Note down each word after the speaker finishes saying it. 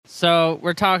So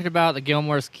we're talking about the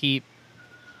Gilmores Keep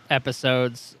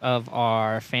episodes of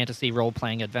our fantasy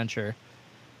role-playing adventure,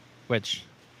 which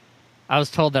I was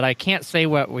told that I can't say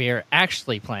what we're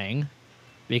actually playing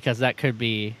because that could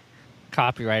be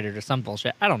copyrighted or some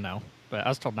bullshit. I don't know, but I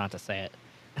was told not to say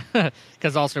it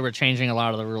because also we're changing a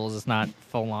lot of the rules. It's not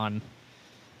full-on,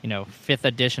 fifth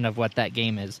edition of what that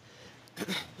game is.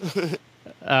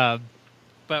 But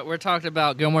we're talking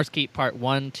about Gilmore's Keep Part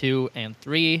 1, 2, and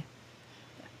 3.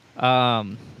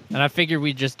 And I figured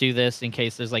we'd just do this in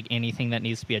case there's, anything that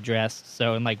needs to be addressed.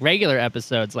 So in, regular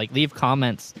episodes, leave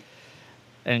comments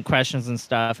and questions and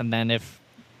stuff. And then if,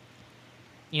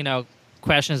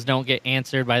 questions don't get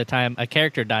answered by the time a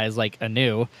character dies, like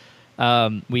Anu,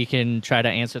 we can try to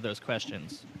answer those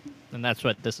questions. And that's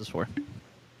what this is for.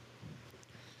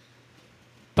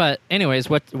 But anyways,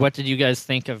 what did you guys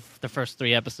think of the first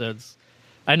 3 episodes?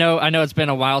 I know it's been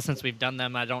a while since we've done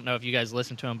them. I don't know if you guys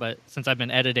listened to them, but since I've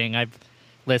been editing, I've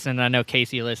listened. I know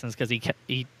Casey listens because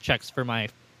he checks for my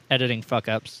editing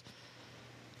fuck-ups.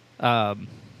 But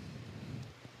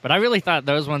I really thought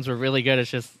those ones were really good.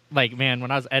 It's just, man, when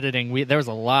I was editing, there was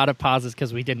a lot of pauses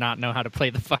because we did not know how to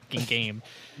play the fucking game.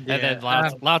 Yeah. And then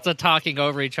lots of talking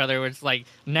over each other. It's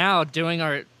now doing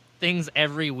our things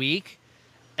every week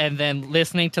and then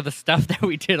listening to the stuff that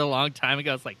we did a long time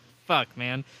ago, it's fuck,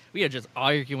 man. We are just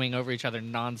arguing over each other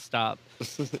nonstop.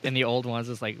 In the old ones,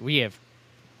 it's we have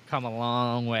come a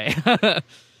long way. Oh,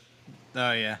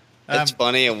 yeah. It's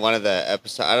funny, in one of the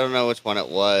episodes, I don't know which one it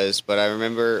was, but I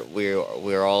remember we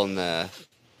were all in the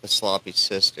Sloppy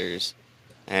Sisters,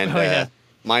 and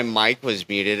my mic was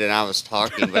muted, and I was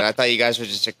talking, but I thought you guys were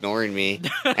just ignoring me,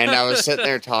 and I was sitting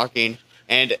there talking,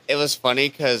 and it was funny,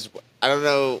 because I don't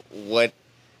know what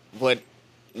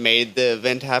made the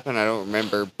event happen, I don't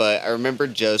remember, but I remember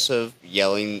Joseph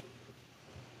yelling,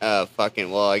 I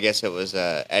guess it was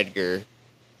Edgar.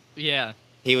 Yeah.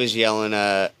 He was yelling,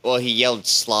 he yelled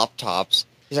slop tops.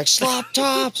 He's like, slop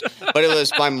tops! But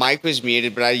my mic was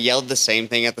muted, but I yelled the same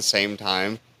thing at the same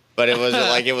time. But it wasn't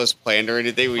like it was planned or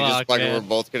anything. We just were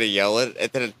both going to yell it.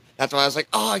 And then that's why I was like,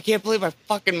 I can't believe my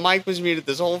fucking mic was muted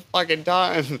this whole fucking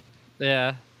time.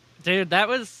 Yeah. Dude, that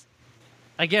was,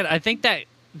 again, I think that,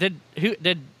 did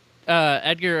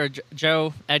Edgar or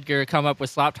Joe Edgar come up with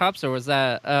slop tops, or was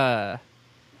that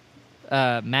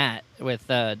Matt with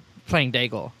playing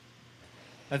Daigle?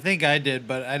 I think I did,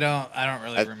 but I don't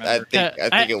really remember. I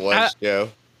think it was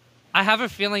Joe. I have a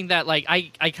feeling that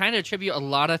I kind of attribute a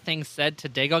lot of things said to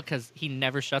Daigle because he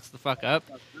never shuts the fuck up.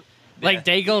 Yeah.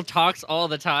 Daigle talks all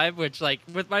the time, which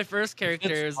with my first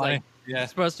character is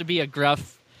supposed to be a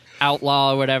gruff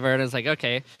outlaw or whatever, and it's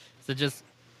okay, so just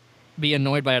be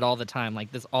annoyed by it all the time.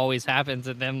 This always happens,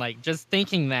 and then just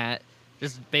thinking that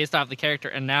just based off the character,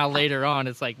 and now later on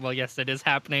it's well, yes, it is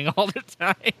happening all the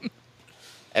time.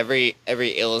 Every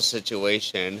ill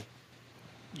situation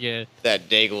that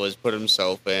Daigle has put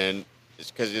himself in is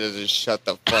because he doesn't shut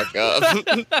the fuck up.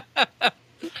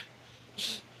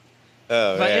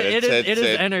 But it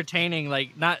is entertaining,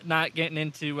 not getting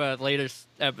into later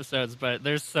episodes, but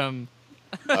there's some...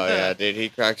 Oh yeah, dude, he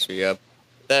cracks me up.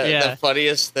 The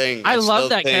funniest thing... I love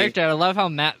that character. I love how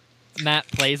Matt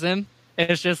plays him.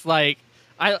 It's just I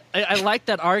like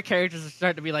that our characters are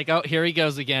starting to be oh, here he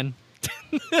goes again.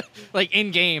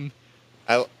 In game.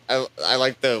 I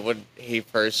like when he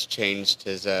first changed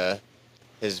his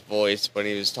voice when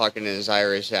he was talking in his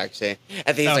Irish accent.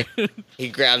 And then he's he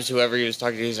grabs whoever he was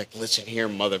talking to. He's like, listen here,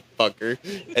 motherfucker.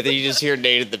 And then you just hear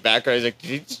Nate in the background. He's like, did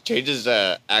he just change his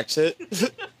accent?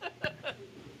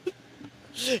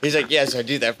 He's like, yes, I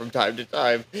do that from time to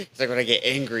time. He's like, when I get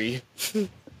angry.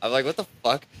 I'm like, what the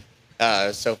fuck?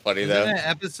 It's so funny, though. Isn't it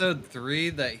episode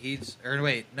 3 that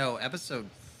episode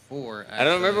 4. Actually. I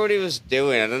don't remember what he was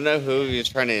doing. I don't know who he was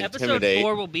trying to intimidate. Episode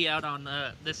 4 will be out on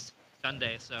this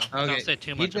Sunday, so don't say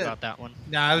too much about that one.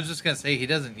 No, I was just going to say he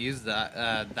doesn't use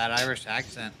that Irish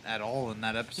accent at all in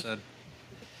that episode.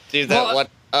 Dude,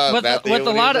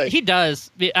 he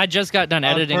does. I just got done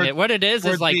editing it. What it is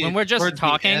when we're just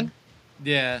talking.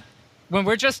 Yeah. When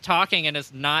we're just talking and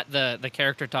it's not the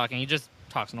character talking, he just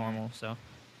talks normal, so.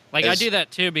 I do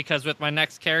that too because with my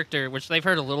next character, which they've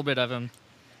heard a little bit of him,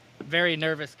 very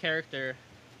nervous character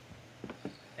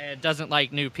and doesn't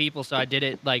like new people, so I did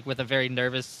it with a very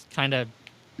nervous kind of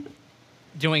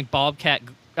doing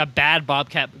a bad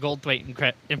Bobcat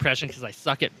Goldthwait impression because I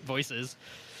suck at voices.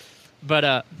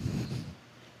 But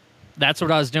that's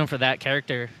what I was doing for that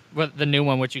character, with the new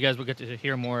one, which you guys will get to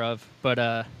hear more of.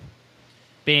 But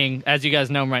being, as you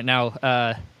guys know him right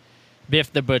now,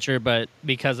 Biff the Butcher, but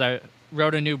because I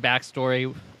wrote a new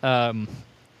backstory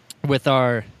with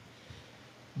our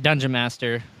Dungeon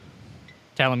Master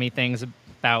telling me things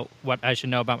about what I should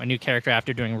know about my new character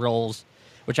after doing roles,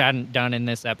 which I hadn't done in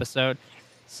this episode.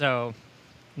 So,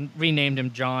 renamed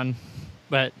him John,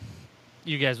 but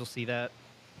you guys will see that.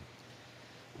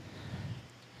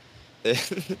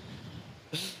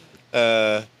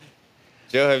 Joe,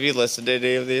 have you listened to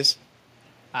any of these?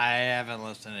 I haven't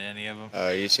listened to any of them.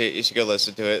 You should go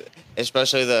listen to it,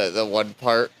 especially the one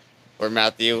part where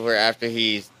Matthew, where after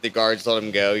the guards let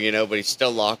him go, but he's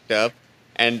still locked up,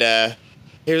 and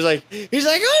he was like,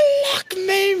 unlock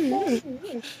me,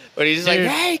 but he's like,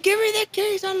 hey, give me the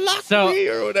keys, unlock me,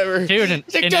 or whatever. Dude,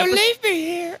 he's like, don't leave me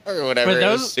here, or whatever. It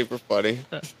was super funny.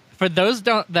 For those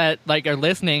that are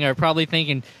listening are probably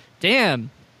thinking,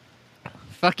 damn,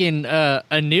 fucking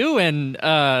Anu and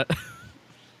Anu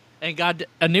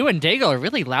and Dago are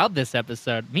really loud this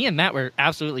episode. Me and Matt were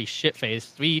absolutely shit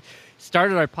faced. We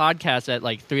started our podcast at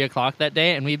like 3:00 that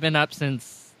day, and we've been up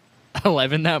since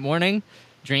 11 that morning,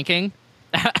 drinking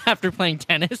after playing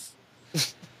tennis.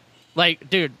 Like,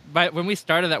 dude, when we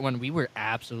started that one, we were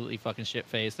absolutely fucking shit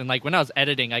faced. And like when I was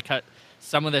editing, I cut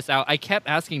some of this out. I kept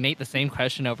asking Nate the same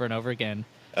question over and over again.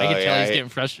 I could tell he's getting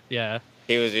frustrated. Yeah.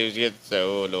 He was getting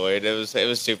so annoyed. It was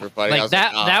super funny. Like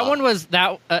that one was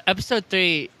episode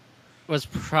 3 was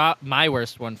my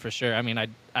worst one for sure. I mean,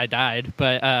 I died,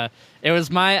 but it was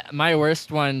my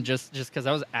worst one just because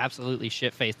I was absolutely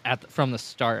shit faced from the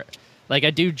start. Like,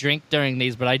 I do drink during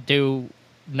these, but I do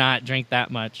not drink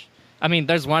that much. I mean,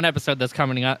 there's one episode that's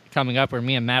coming up where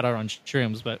me and Matt are on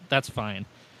shrooms, but that's fine.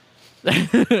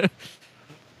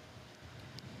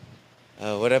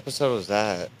 What episode was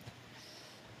that?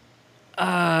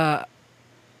 I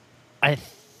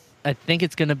think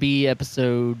it's gonna be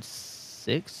episode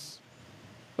 6,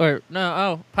 or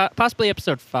no, possibly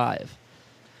episode 5.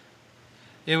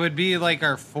 It would be like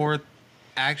our 4th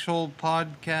actual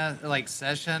podcast like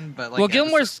session, but like, well,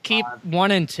 Gilmores Keep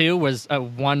 1 and 2 was a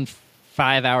 1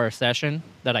 5-hour session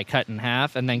that I cut in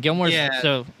half, and then Gilmore's. Yeah.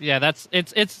 So yeah,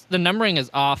 it's the numbering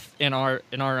is off in our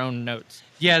own notes.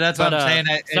 Yeah, that's what I'm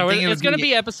saying. So it's going to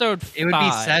be episode 5. It would be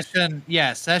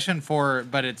session 4,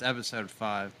 but it's episode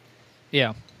 5.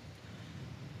 Yeah.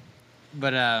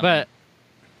 But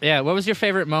yeah, what was your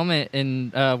favorite moment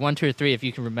in 1, 2, or 3, if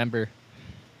you can remember?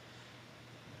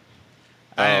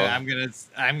 I'm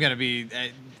gonna be, be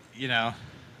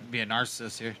a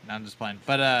narcissist here. No, I'm just playing.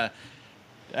 But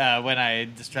when I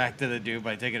distracted the dude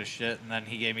by taking a shit, and then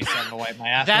he gave me something to wipe my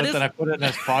ass with, and I put it in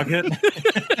his pocket.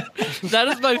 That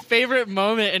is my favorite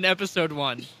moment in episode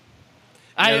 1.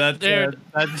 That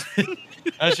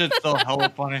shit's still hella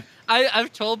funny.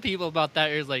 I've told people about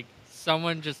that. It was like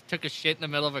someone just took a shit in the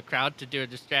middle of a crowd to do a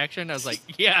distraction. I was like,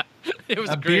 yeah, it was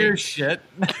great. Beer shit.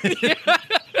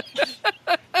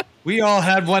 We all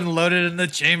had one loaded in the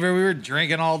chamber. We were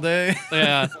drinking all day.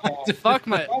 Yeah. Fuck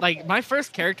my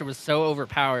first character was so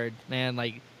overpowered, man.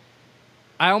 Like,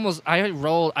 I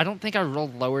don't think I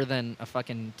rolled lower than a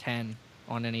fucking 10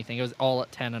 on anything. It was all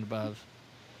at 10 and above.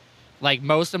 Like,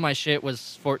 most of my shit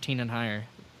was 14 and higher.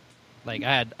 Like,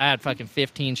 I had fucking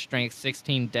 15 strength,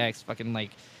 16 dex, fucking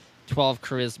like 12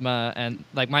 charisma, and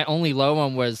like my only low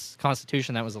one was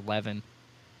constitution. That was 11.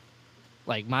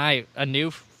 Like, a new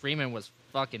Freeman was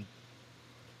fucking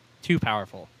too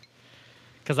powerful,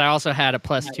 because I also had a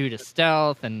 +2 to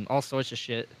stealth and all sorts of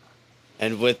shit.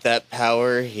 And with that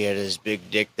power, he had his big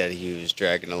dick that he was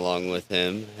dragging along with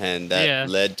him, and that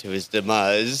led to his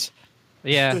demise.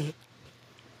 Yeah.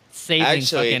 Saving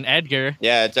fucking Edgar.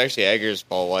 Yeah, it's actually Edgar's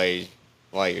fault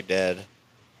why you're dead.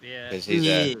 Yeah. Because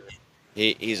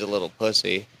he's a little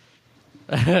pussy.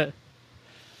 Hey,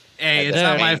 it's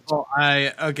not my fault.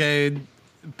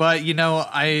 But,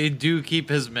 I do keep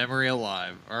his memory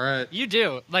alive, all right? You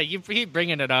do. Like, you keep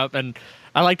bringing it up, and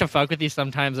I like to fuck with you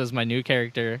sometimes as my new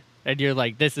character. And you're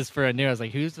like, this is for a new. I was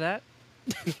like, who's that?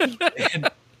 And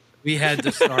we had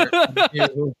to start.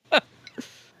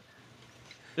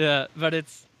 Yeah, but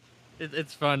it's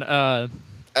fun. I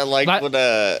like when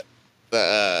the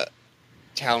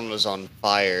town was on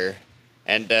fire,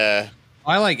 and I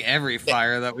like every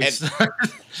fire that we start.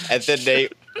 And then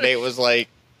Nate was like,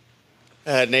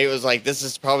 this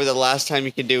is probably the last time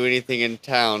you can do anything in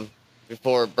town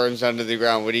before it burns down to the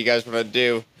ground. What do you guys want to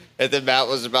do? And then Matt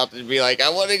was about to be like, I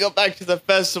want to go back to the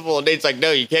festival. And Nate's like,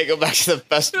 no, you can't go back to the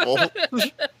festival.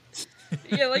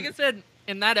 Yeah, like I said,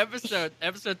 in that episode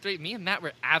 3, me and Matt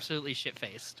were absolutely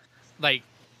shit-faced. Like,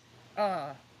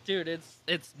 dude,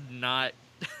 it's not...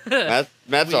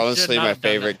 Matt's honestly my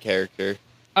favorite character.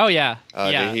 Oh, yeah.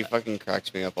 Dude, he fucking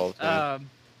cracks me up all the time.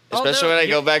 Especially when I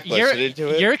go back listening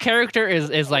to it. Your character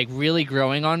is like really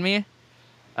growing on me.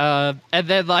 And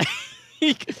then like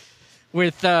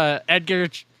with Edgar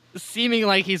seeming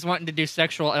like he's wanting to do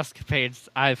sexual escapades,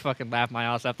 I fucking laugh my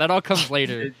ass off. That all comes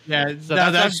later. Yeah, So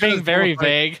that's being very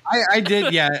vague. I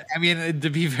did, yeah. I mean, to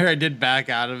be fair, I did back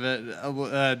out of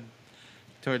it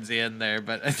towards the end there,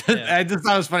 but I just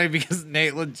thought it was funny because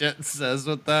Nate legit says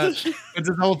with that, which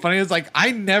is whole funny. It's like,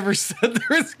 I never said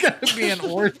there was gonna be an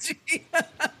orgy.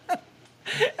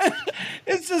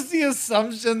 It's just the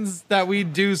assumptions that we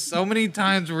do so many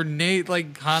times where Nate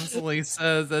like constantly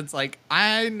says it's like,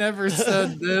 I never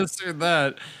said this or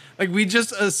that. Like, we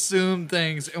just assume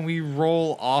things and we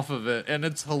roll off of it, and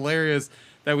it's hilarious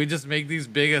that we just make these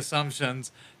big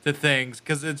assumptions to things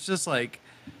because it's just like,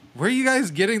 where are you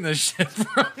guys getting this shit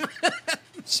from?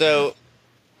 So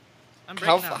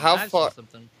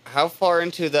how far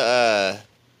into the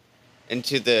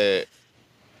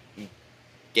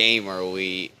game are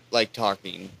we like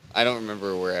talking? I don't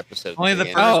remember where episode. Only the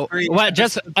first three. What?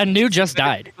 Just Anu just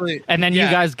died, and then you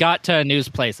guys got to Anu's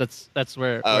place. That's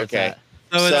where it's at.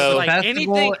 So like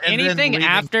anything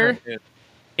after.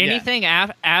 Anything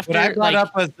after. What I brought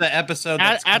up was the episode.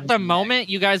 At the moment,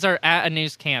 you guys are at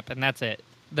Anu's camp, and that's it.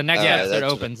 The next episode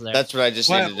opens there. That's what I just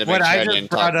needed to make sure I didn't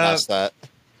talk past that.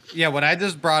 Yeah, what I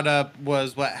just brought up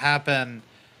was what happened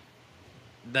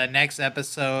the next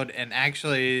episode, and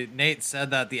actually Nate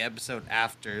said that the episode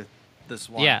after this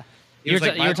one. Yeah, you're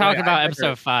talking about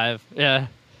episode 5. Yeah.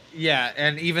 Yeah,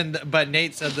 and but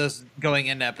Nate said this going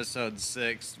into episode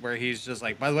 6, where he's just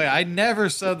like, by the way, I never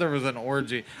said there was an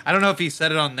orgy. I don't know if he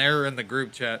said it on there or in the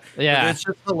group chat. Yeah, but it's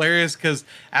just hilarious because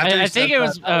I think it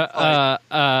was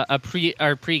our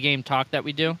pre-game talk that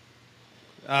we do.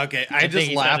 Okay, I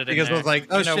just laughed because I was like,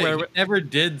 oh shit, he never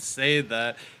did say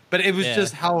that, but it was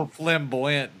just how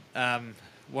flamboyant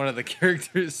one of the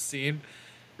characters seemed.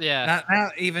 Yeah,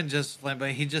 not even just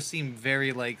flamboyant. He just seemed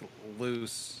very like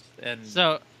loose and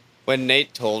so. When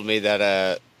Nate told me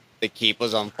that the keep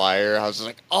was on fire, I was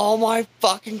like, "Oh my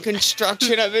fucking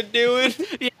construction I've been doing."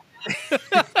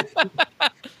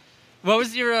 What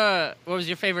was your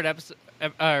favorite episode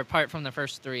part from the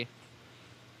first 3?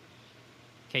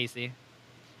 Casey,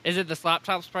 is it the slop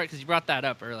tops part? Because you brought that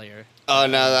up earlier. Oh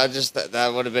no,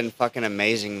 that would have been fucking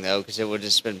amazing though, because it would have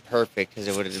just been perfect. Because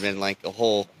it would have been like a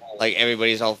whole like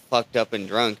everybody's all fucked up and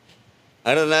drunk.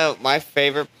 I don't know. My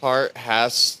favorite part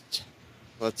has.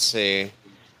 Let's see.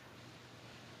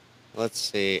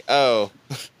 Oh,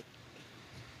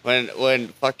 when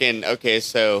fucking okay,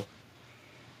 so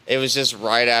it was just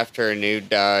right after Anu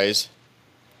dies.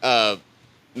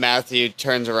 Matthew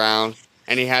turns around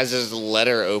and he has his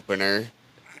letter opener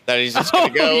that he's just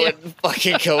gonna and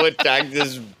fucking go attack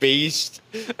this beast.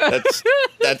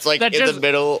 That's like the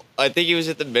middle. I think he was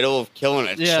at the middle of killing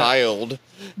a child.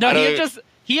 No,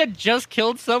 he had just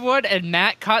killed someone, and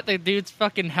Matt caught the dude's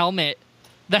fucking helmet.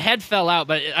 The head fell out,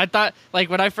 but I thought, like,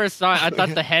 when I first saw it, I thought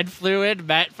the head flew in.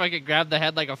 Matt fucking grabbed the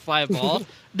head like a fly ball.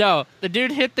 No, the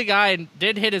dude hit the guy and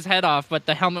did hit his head off, but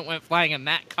the helmet went flying, and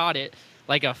Matt caught it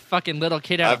like a fucking little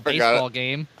kid at a baseball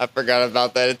game. I forgot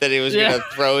about that. And then he was going to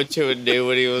throw it to Anu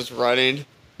when he was running.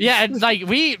 Yeah, and, like,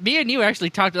 me and you actually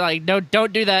talked about, like, no,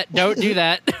 don't do that. Don't do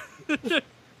that.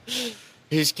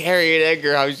 He's carrying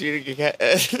Edgar. I was going to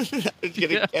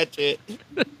catch it.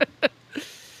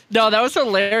 No, that was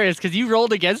hilarious because you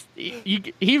rolled against.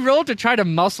 He rolled to try to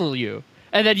muscle you,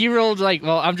 and then you rolled like,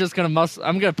 well, I'm just gonna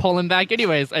I'm gonna pull him back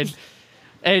anyways,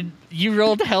 and you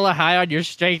rolled hella high on your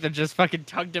strength and just fucking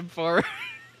tugged him forward.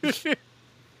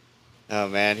 Oh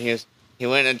man, he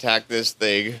went and attacked this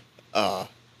thing. Oh,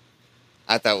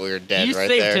 I thought we were dead. You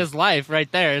saved his life right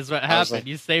there. Is what happened. Like,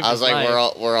 you saved. I was like,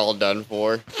 life. we're all done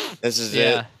for. This is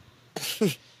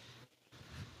it.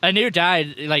 Anu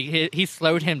died, like, he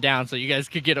slowed him down so you guys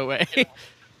could get away.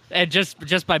 And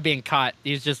just by being caught,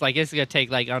 he's just like, it's going to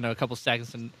take, like, I don't know, a couple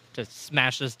seconds to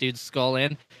smash this dude's skull in.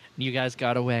 And you guys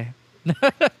got away.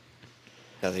 Got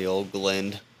the old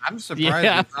Glenn. I'm surprised we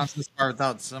got this far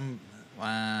without some...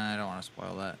 I don't want to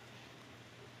spoil that.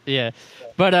 Yeah.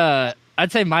 But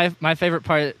I'd say my favorite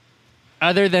part,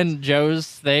 other than Joe's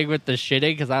thing with the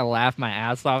shitting, because I laughed my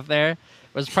ass off there,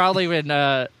 was probably when...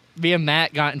 me and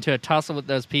Matt got into a tussle with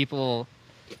those people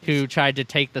who tried to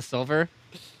take the silver.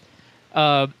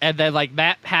 And then, like,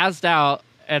 Matt passed out,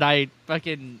 and I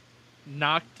fucking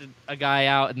knocked a guy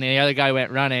out, and the other guy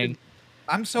went running.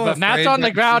 But Matt's on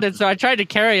the ground, and so I tried to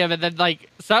carry him, and then, like,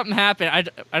 something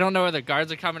happened. I don't know whether the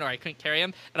guards are coming or I couldn't carry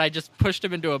him, and I just pushed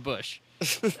him into a bush.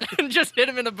 And just hit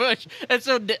him in the bush. And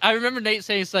so I remember Nate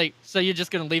saying, he's like, so you're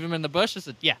just going to leave him in the bush? I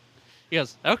said, yeah. He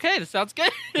goes, okay, that sounds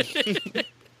good.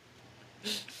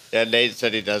 Yeah, Nate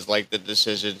said he does like the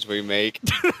decisions we make.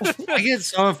 I get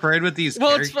so afraid with these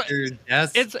character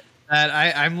deaths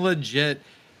that I'm legit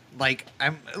like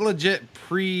I'm legit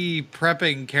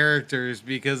pre-prepping characters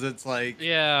because it's like,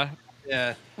 Yeah.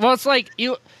 yeah, Well, it's like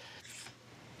you.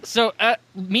 So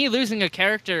me losing a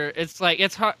character, it's like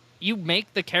it's hard. You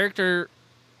make the character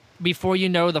before you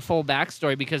know the full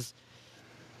backstory because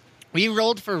we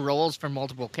rolled for roles for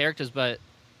multiple characters, but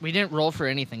we didn't roll for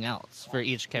anything else for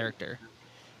each character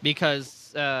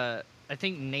because I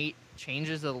think Nate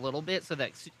changes a little bit so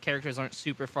that characters aren't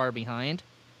super far behind.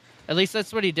 At least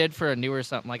that's what he did for a newer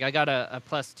something. Like I got a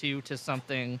 +2 to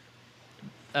something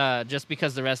just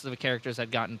because the rest of the characters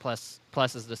had gotten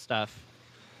pluses to stuff.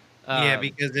 yeah,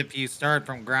 because if you start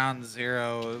from ground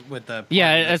zero with the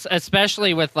Yeah,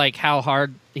 especially with like how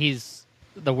hard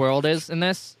the world is in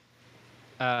this.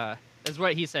 Is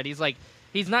what he said. He's like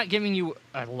he's not giving you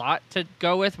a lot to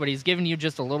go with, but he's giving you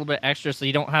just a little bit extra, so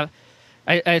you don't have.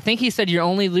 I think he said you're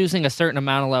only losing a certain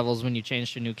amount of levels when you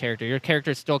change to a new character. Your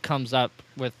character still comes up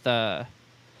with.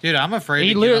 Dude, I'm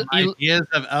afraid to give him ideas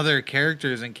of other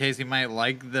characters in case he might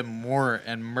like them more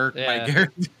and murk my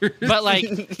characters. But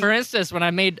like, for instance, when I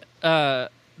made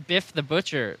Biff the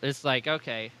Butcher, it's like,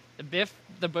 okay, Biff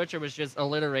the Butcher was just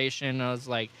alliteration. I was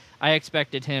like, I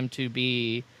expected him to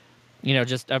be,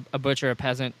 just a butcher, a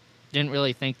peasant. Didn't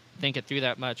really think it through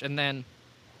that much. And then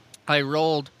I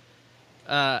rolled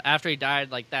after he died,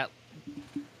 like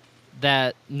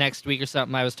that next week or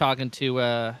something. I was talking to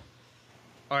our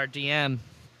DM.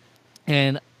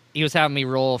 And he was having me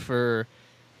roll for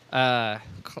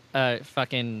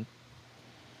fucking,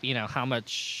 how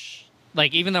much,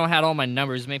 like, even though I had all my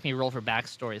numbers, make me roll for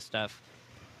backstory stuff.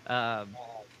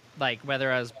 Like,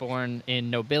 whether I was born in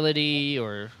nobility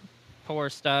or poor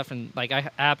stuff. And, like, I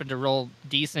happened to roll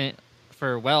decent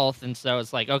for wealth. And so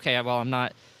it's like, okay, well, I'm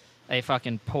not a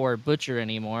fucking poor butcher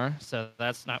anymore. So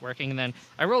that's not working. And then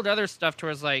I rolled other stuff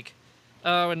towards, like,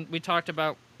 and we talked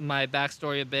about my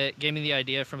backstory a bit, gave me the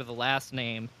idea from the last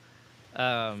name.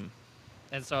 And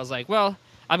so I was like, well,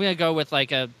 I'm going to go with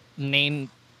like a name,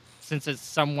 since it's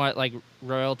somewhat like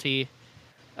royalty.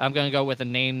 I'm going to go with a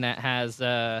name that has,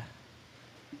 that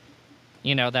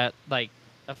like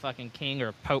a fucking king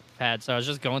or pope had. So I was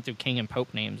just going through king and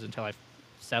pope names until I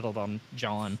settled on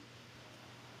John.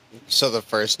 So the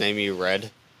first name you read?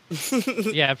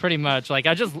 Yeah, pretty much. Like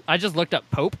I just looked up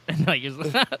pope and like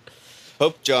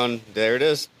Pope John, there it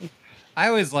is. I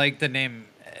always liked the name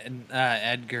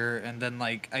Edgar, and then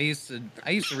like I used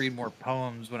to read more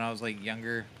poems when I was like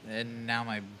younger, and now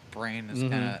my brain is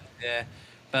kind of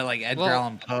But like Edgar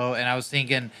Allan Poe, and I was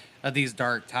thinking of these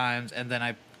dark times, and then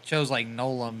I chose like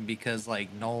Nolan because like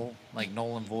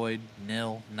Nolan Void,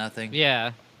 nil, nothing.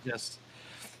 Yeah.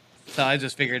 So I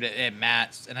just figured it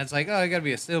matched, and it's like, oh, I gotta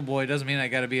be a stable boy. Doesn't mean I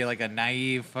gotta be like a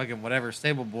naive fucking whatever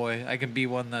stable boy. I can be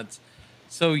one that's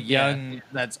so young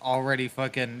that's already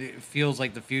fucking feels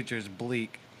like the future is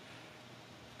bleak.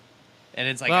 And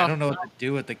it's like, I don't know what to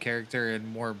do with the character and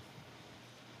more.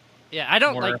 Yeah, I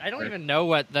don't even know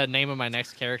what the name of my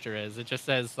next character is. It just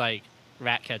says like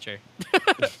rat catcher.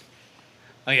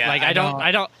 Oh yeah. Like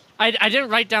I didn't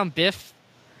write down Biff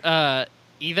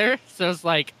either. So it's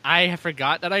like I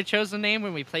forgot that I chose the name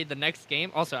when we played the next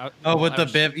game. Also, with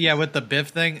the Biff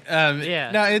thing.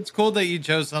 Yeah. No, it's cool that you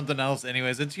chose something else.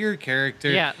 Anyways, it's your character.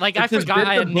 Yeah, like I forgot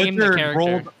I had named the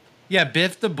character.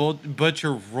 Biff the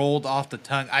Butcher rolled off the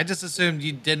tongue. I just assumed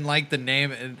you didn't like the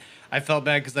name, and I felt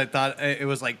bad because I thought it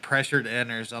was like pressured in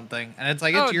or something. And it's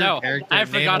like, it's your character. I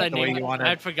forgot I named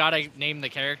the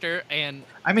character, and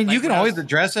I mean, like, you can always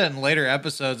address it in later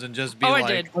episodes and just be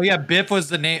oh yeah, Biff was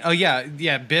the name. Oh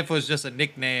yeah, Biff was just a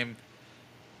nickname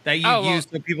that you used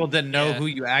so people didn't know who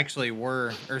you actually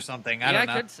were or something. I don't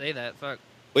know. I could say that. Fuck.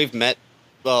 We've met.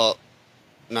 Well,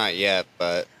 not yet,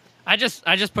 but I just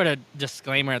put a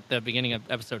disclaimer at the beginning of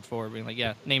episode 4, being like,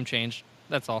 yeah, name change.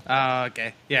 That's all. Oh,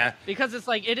 okay. Yeah. Because it's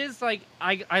like, it is like,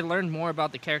 I learned more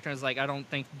about the character, and it's like, I don't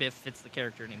think Biff fits the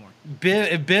character anymore.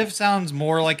 Biff sounds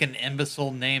more like an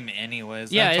imbecile name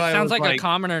anyways. Yeah, it sounds like a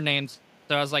commoner name. So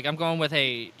I was like, I'm going with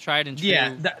a tried and true.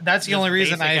 Yeah, that's the only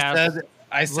reason I said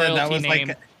that was name.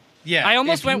 Like, yeah. I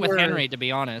almost went with Henry, to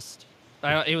be honest.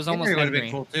 It was almost Henry. Would have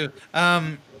been cool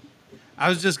too. I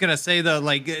was just gonna say though,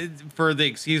 like, for the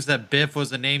excuse that Biff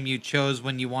was the name you chose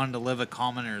when you wanted to live a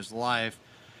commoner's life,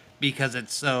 because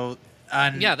it's so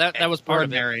that was part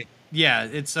of it. Yeah,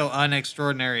 it's so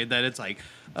unextraordinary that it's like,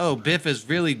 oh, Biff is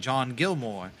really John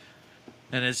Gilmore,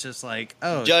 and it's just like,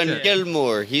 oh, John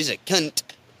Gilmore, he's a cunt.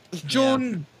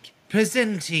 John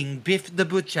presenting Biff the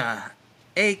Butcher,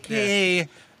 aka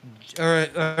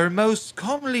or most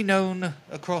commonly known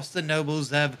across the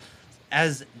nobles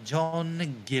as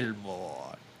John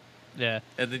Gilmore. Yeah.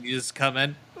 And then you just come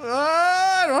in.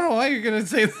 I don't know why you're going to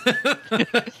say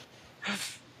that.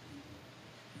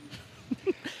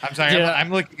 I'm sorry. Yeah. I'm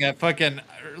looking at fucking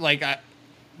like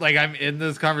I'm in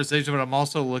this conversation, but I'm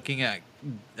also looking at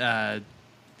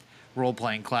role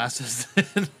playing classes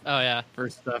Oh yeah. for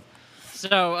stuff.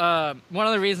 So one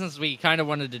of the reasons we kind of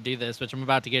wanted to do this, which I'm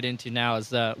about to get into now,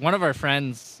 is one of our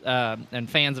friends and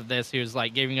fans of this who's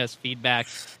like giving us feedback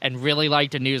and really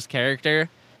liked a news character.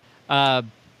 Uh,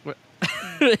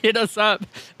 hit us up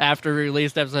after we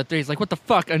released episode 3. He's like, "What the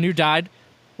fuck? Anu died?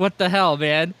 What the hell,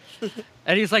 man?"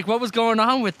 And he's like, "What was going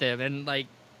on with him?" And like,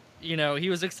 you know, he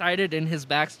was excited in his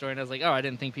backstory, and I was like, "Oh, I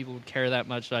didn't think people would care that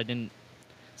much, so I didn't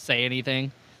say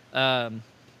anything." But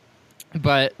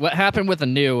what happened with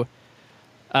Anu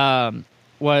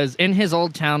was in his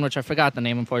old town, which I forgot the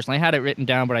name, unfortunately. I had it written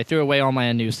down, but I threw away all my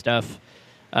Anu stuff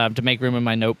to make room in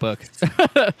my notebook.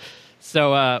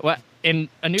 So what in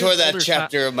Anu's tore that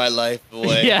chapter of my life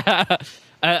away. Yeah,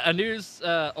 Anu's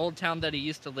old town that he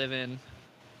used to live in.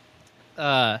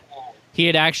 He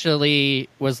had actually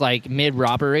was like mid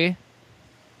robbery,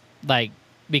 like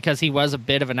because he was a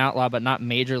bit of an outlaw, but not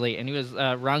majorly, and he was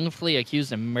wrongfully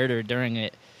accused of murder during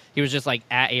it. He was just like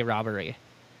at a robbery,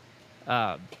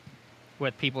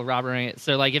 with people robbing it.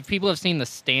 So like if people have seen The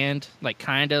Stand, like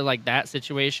kind of like that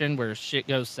situation where shit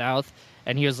goes south,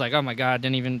 and he was like, "Oh my god,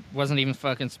 wasn't even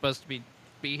fucking supposed to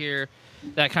be here,"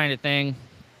 that kind of thing.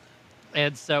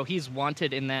 And so he's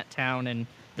wanted in that town and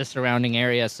the surrounding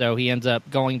area. So he ends up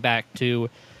going back to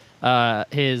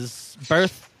his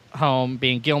birth home,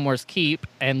 being Gilmore's Keep,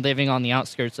 and living on the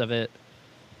outskirts of it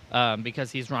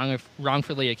because he's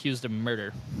wrongfully accused of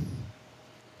murder.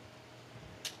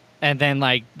 And then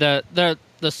like the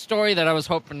story that I was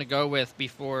hoping to go with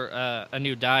before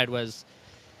Anu died was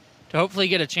to hopefully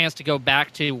get a chance to go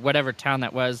back to whatever town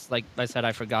that was. Like I said,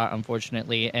 I forgot,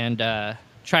 unfortunately, and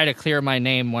try to clear my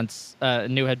name once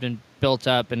Anu had been built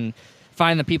up and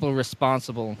find the people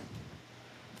responsible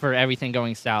for everything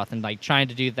going south, and like trying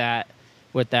to do that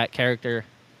with that character.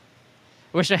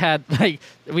 Wish I had like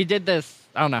we did this.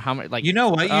 I don't know how much, like, you know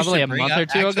what, probably a month or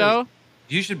two ago.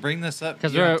 You should bring this up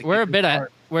because we're a bit at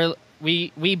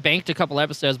we banked a couple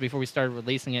episodes before we started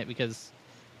releasing it because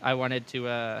I wanted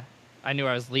to. I knew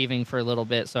I was leaving for a little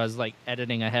bit, so I was like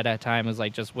editing ahead of time. I was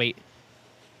like, just wait,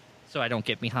 so I don't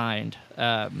get behind.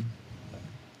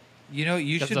 You know,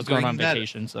 you should I was going on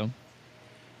vacation, so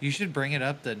you should bring it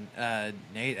up to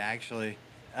Nate actually.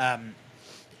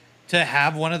 To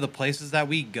have one of the places that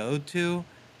we go to,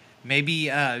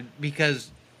 maybe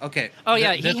because okay. Oh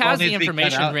yeah, he has the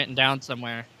information written down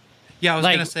somewhere. Yeah, I was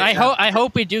gonna say. I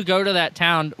hope we do go to that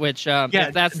town. Which,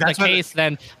 if that's the case,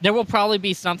 then there will probably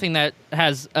be something that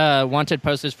has wanted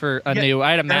posters for Anu.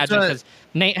 I'd imagine because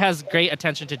Nate has great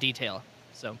attention to detail.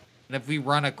 So, and if we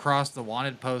run across the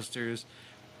wanted posters,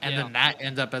 and then that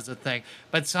ends up as a thing,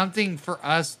 but something for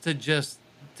us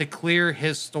to clear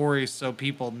his story so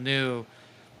people knew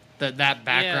that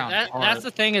background. Yeah, that's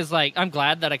the thing is like I'm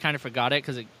glad that I kind of forgot it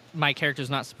because my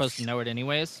character's not supposed to know it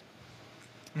anyways.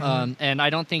 Mm-hmm. And I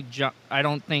don't think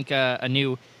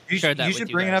Anu shared that. You should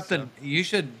bring it up. You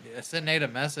should send Nate a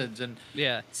message and see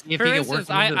if he can work.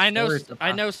 I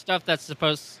know stuff that's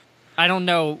supposed. I don't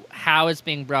know how it's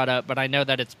being brought up, but I know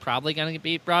that it's probably going to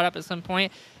be brought up at some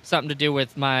point. Something to do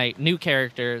with my new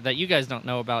character that you guys don't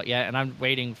know about yet, and I'm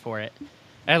waiting for it.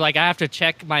 And like I have to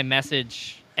check my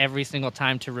message every single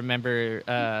time to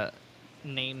remember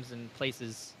names and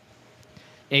places,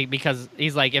 because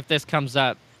he's like, if this comes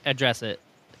up, address it.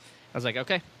 I was like,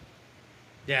 okay.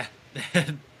 Yeah.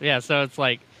 Yeah, so it's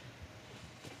like,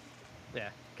 yeah.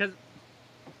 Because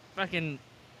fucking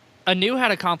Anu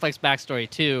had a complex backstory,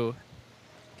 too.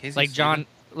 Casey like, John,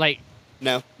 like...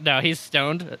 No, he's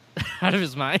stoned out of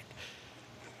his mind.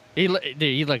 He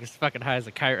looks fucking high as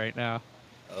a kite right now.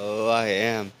 Oh, I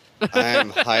am. I am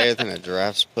higher than a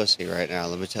giraffe's pussy right now,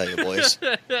 let me tell you, boys.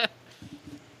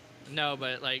 No,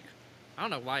 but, like... I don't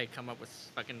know why I come up with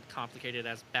fucking complicated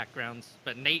ass backgrounds,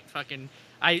 but Nate fucking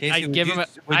I give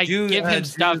him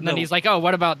stuff, and then he's like, "Oh,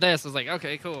 what about this?" I was like,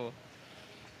 "Okay, cool."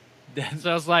 So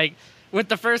I was like, with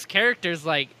the first characters,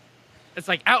 like, it's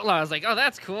like outlaw. I was like, "Oh,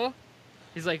 that's cool."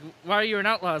 He's like, "Why are you an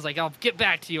outlaw?" I was like, "I'll get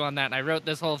back to you on that." And I wrote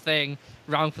this whole thing,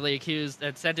 wrongfully accused,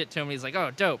 and sent it to him. He's like,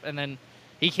 "Oh, dope." And then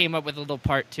he came up with a little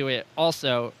part to it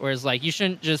also, where it's like, you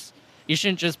shouldn't just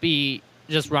be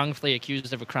wrongfully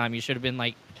accused of a crime. You should have been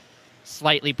like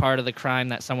slightly part of the crime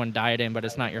that someone died in, but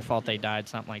it's not your fault they died,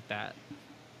 something like that.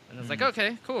 And it's like,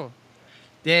 okay, cool.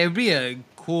 Yeah, it would be a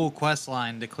cool quest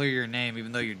line to clear your name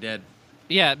even though you're dead.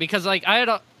 Yeah, because like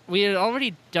we had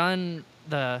already done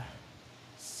the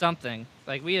something.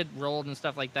 Like we had rolled and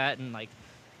stuff like that and like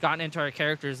gotten into our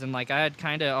characters, and like I had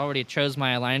kind of already chose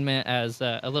my alignment as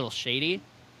a little shady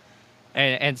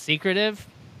and secretive.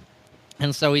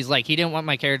 And so he's like, he didn't want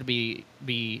my character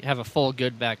to have a full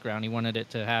good background. He wanted it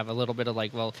to have a little bit of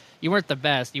like, well, you weren't the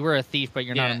best. You were a thief, but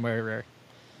you're not a murderer.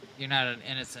 You're not an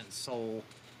innocent soul.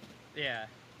 Yeah.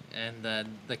 And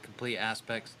the complete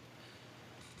aspects.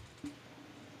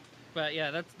 But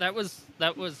yeah, that was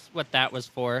what that was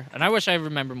for. And I wish I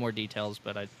remember more details,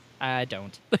 but I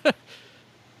don't.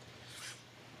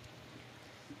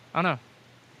 I don't know.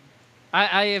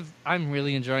 I'm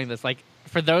really enjoying this. Like,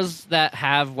 for those that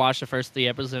have watched the first 3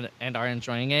 episodes and are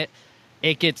enjoying it,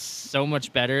 it gets so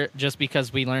much better just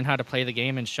because we learn how to play the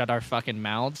game and shut our fucking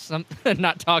mouths and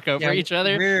not talk over each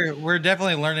other. We're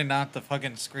definitely learning not to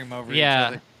fucking scream over each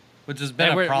other, which has been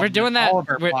a problem. We're doing that all of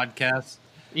our podcasts.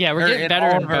 Yeah, we're getting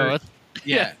better in both.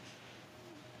 Yeah.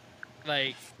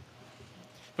 Like,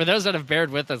 for those that have bared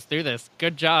with us through this,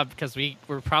 good job, because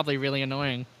we're probably really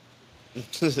annoying.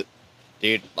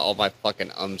 Dude, all my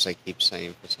fucking I keep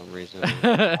saying for some reason.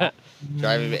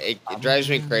 It drives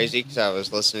me crazy because I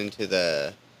was listening to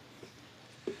the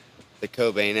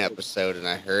Cobain episode and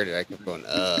I heard it. I kept going,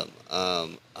 I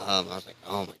was like,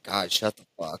 oh my god, shut the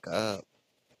fuck up.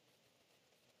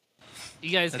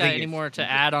 You guys got any more to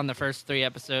add on the first 3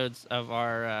 episodes of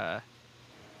our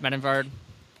Menenvard?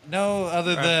 No,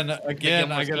 other than,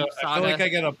 again, I feel like I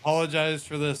gotta apologize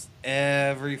for this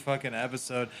every fucking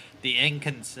episode. The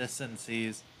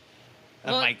inconsistencies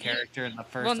of my character in the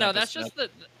first episode. Well, no, that's just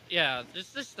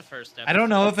this is the first episode. I don't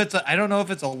know if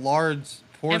it's a large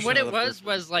portion. And what it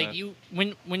was like, you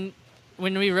when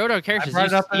we wrote our characters,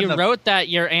 you wrote that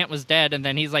your aunt was dead, and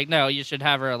then he's like, no, you should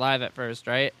have her alive at first,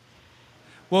 right?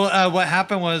 Well, what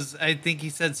happened was, I think he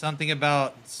said something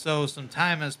about, so some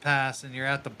time has passed and you're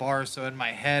at the bar. So in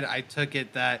my head, I took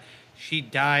it that she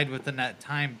died within that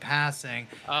time passing.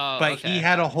 Oh, but okay. he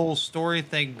had a whole story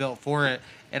thing built for it.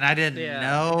 And I didn't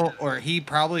know, or he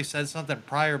probably said something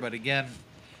prior. But again,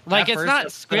 like, it's not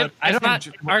scripted.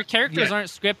 Our characters aren't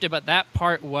scripted, but that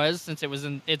part was, since it was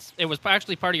it was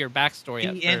actually part of your backstory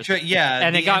at first.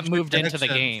 And it got moved into the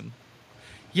game.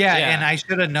 Yeah, and I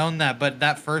should have known that, but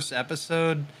that first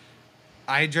episode,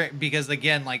 I drank because,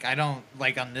 again, like, I don't,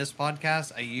 like, on this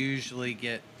podcast, I usually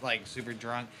get like super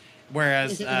drunk,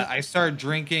 whereas I start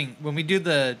drinking when we do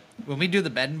the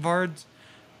Bedenvards.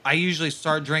 I usually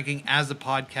start drinking as the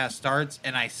podcast starts,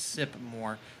 and I sip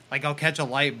more. Like, I'll catch a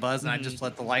light buzz, and I just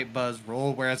let the light buzz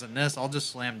roll. Whereas in this, I'll just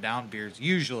slam down beers.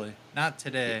 Usually, not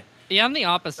today. Yeah, I'm the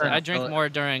opposite. I drink more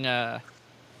during the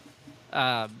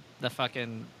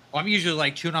fucking. Well, I'm usually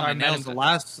like chewing on my nails.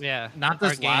 Not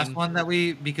this last one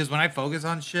because when I focus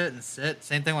on shit and sit,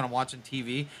 same thing when I'm watching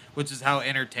TV, which is how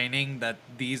entertaining that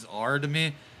these are to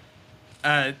me.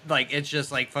 Like, it's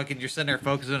just like fucking, you're sitting there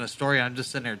focusing on a story. I'm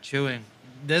just sitting there chewing.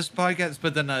 This podcast,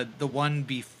 but then the one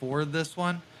before this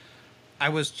one, I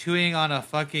was chewing on a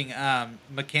fucking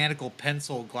mechanical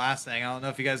pencil glass thing. I don't know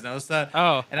if you guys noticed that.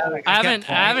 Oh, and I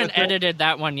haven't edited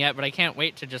that one yet, but I can't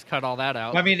wait to just cut all that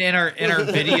out. I mean, in our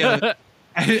video.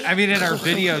 I mean, in our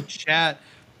video chat,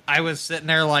 I was sitting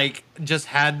there like just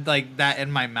had like that in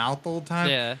my mouth the whole time.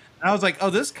 Yeah. And I was like, oh,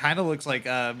 this kind of looks like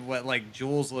what like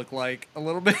Jules look like a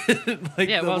little bit. Like,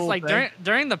 yeah, well, it's like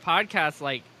during the podcast,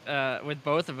 like with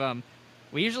both of them,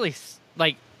 we usually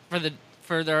like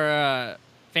for their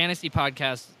fantasy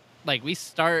podcast, like we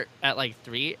start at like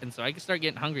 3, and so I can start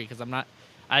getting hungry because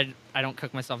I don't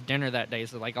cook myself dinner that day,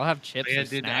 so like I'll have chips and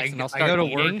snacks, and I'll start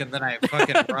eating work and then I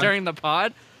fucking run. during the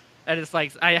pod. And it's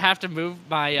like I have to move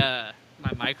my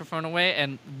my microphone away,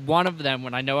 and one of them,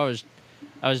 when I know I was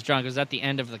drunk, it was at the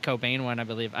end of the Cobain one, I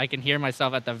believe. I can hear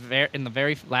myself in the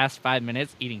very last 5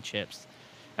 minutes eating chips,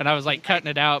 and I was like cutting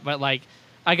it out, but like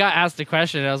I got asked a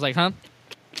question, and I was like, huh?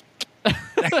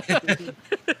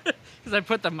 Because I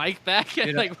put the mic back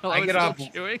and while I was still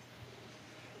chewing.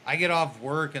 I get off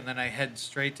work and then I head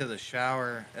straight to the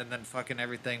shower and then fucking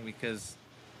everything because,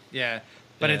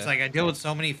 but it's like I deal with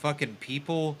so many fucking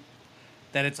people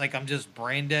that it's like I'm just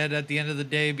brain dead at the end of the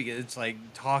day because it's like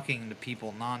talking to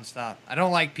people nonstop. I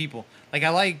don't like people. Like, I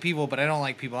like people, but I don't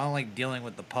like people. I don't like dealing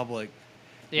with the public.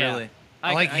 Yeah. Really.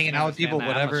 I like hanging out with people,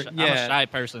 whatever. I'm a shy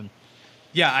person.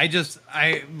 Yeah,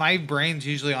 my brain's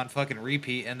usually on fucking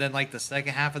repeat, and then like the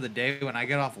second half of the day when I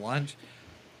get off lunch,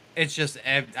 it's just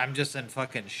I'm just in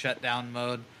fucking shutdown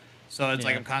mode. So it's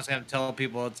like I'm constantly having to tell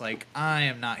people it's like I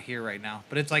am not here right now,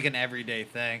 but it's like an everyday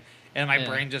thing, and my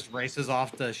brain just races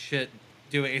off to shit.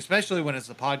 Doing, especially when it's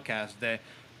the podcast day,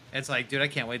 it's like, dude, I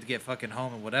can't wait to get fucking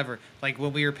home and whatever. Like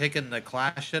when we were picking the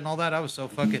class shit and all that, I was so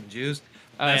fucking juiced.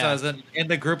 That's why I was in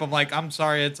the group. I'm like, I'm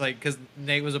sorry. It's like because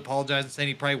Nate was apologizing, saying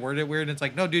he probably worded it weird. And it's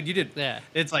like, no, dude, you did. Yeah.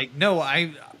 It's like, no,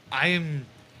 I'm.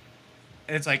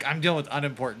 It's like I'm dealing with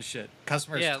unimportant shit.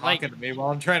 Customers talking to me while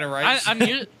I'm trying to write.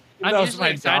 I'm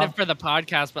usually excited for the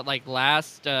podcast, but like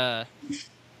last fantasy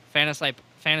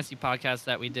podcast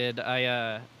that we did,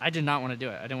 I did not want to do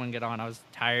it. I didn't want to get on. I was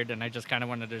tired, and I just kind of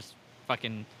wanted to just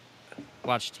fucking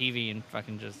watch TV and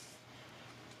fucking just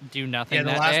do nothing.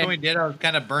 Yeah, the last one we did, I was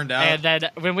kind of burned out. And then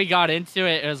when we got into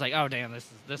it, it was like, oh damn,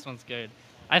 this one's good.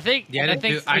 I think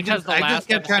because I just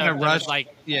kept trying to rush.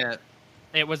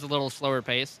 It was a little slower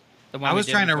pace. I was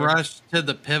trying to rush to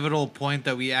the pivotal point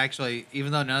that we actually,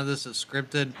 even though none of this is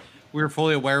scripted, we were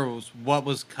fully aware of what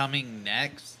was coming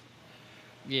next.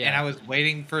 Yeah. And I was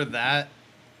waiting for that.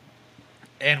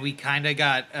 And we kind of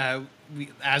got,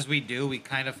 as we do, we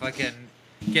kind of fucking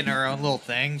get in our own little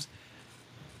things.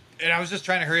 And I was just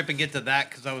trying to hurry up and get to that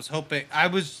because I was hoping,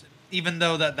 even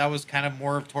though that was kind of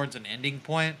more towards an ending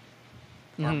point,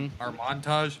 our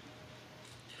montage.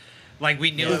 Like,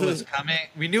 we knew it was coming.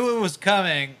 We knew it was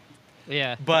coming.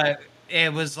 Yeah. But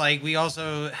it was like we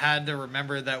also had to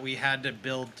remember that we had to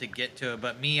build to get to it.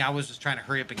 But I was just trying to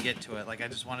hurry up and get to it. Like, I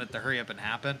just wanted it to hurry up and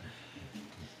happen.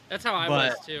 That's how I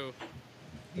was, too.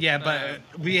 Yeah, but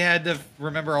we had to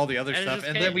remember all the other stuff.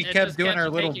 And then we kept doing our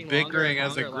little bickering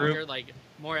as a group. Like,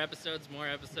 more episodes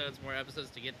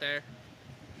to get there.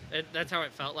 That's how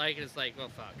it felt like. It's like, well,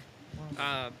 fuck.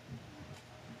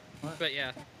 But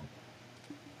yeah.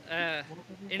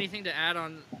 Anything to add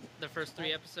on the first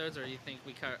 3 episodes, or you think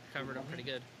we covered them pretty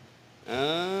good?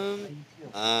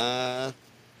 I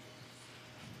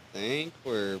think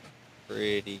we're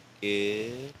pretty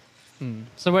good.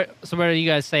 So what do you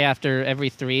guys say after every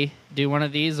 3? Do one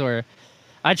of these, or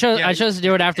I chose to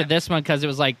do it after this one because it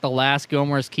was like the last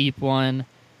Gilmores Keep one.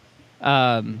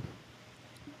 In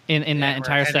that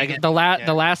entire segment, the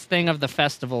last thing of the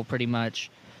festival, pretty much.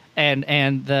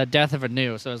 And the death of a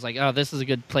new, so it was like, oh, this is a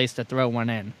good place to throw one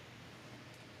in.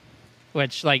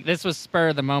 Which, like, this was spur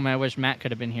of the moment. I wish Matt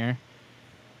could have been here.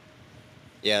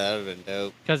 Yeah, that would have been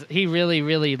dope. Because he really,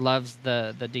 really loves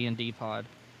the D&D pod.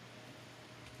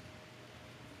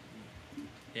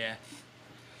 Yeah.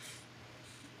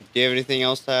 Do you have anything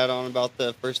else to add on about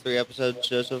the first 3 episodes,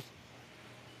 Joseph?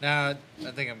 No,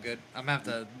 I think I'm good. I'm gonna have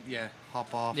to,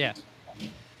 hop off. Yeah.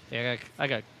 Yeah, I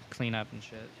got to clean up and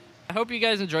shit. I hope you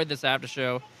guys enjoyed this after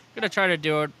show. I'm going to try to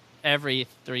do it every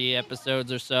 3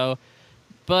 episodes or so.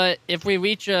 But if we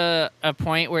reach a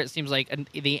point where it seems like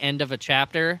the end of a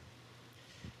chapter,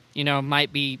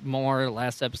 might be more or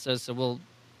less episodes, so we'll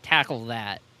tackle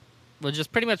that. We'll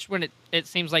just pretty much when it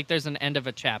seems like there's an end of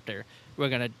a chapter, we're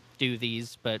going to do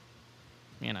these, but,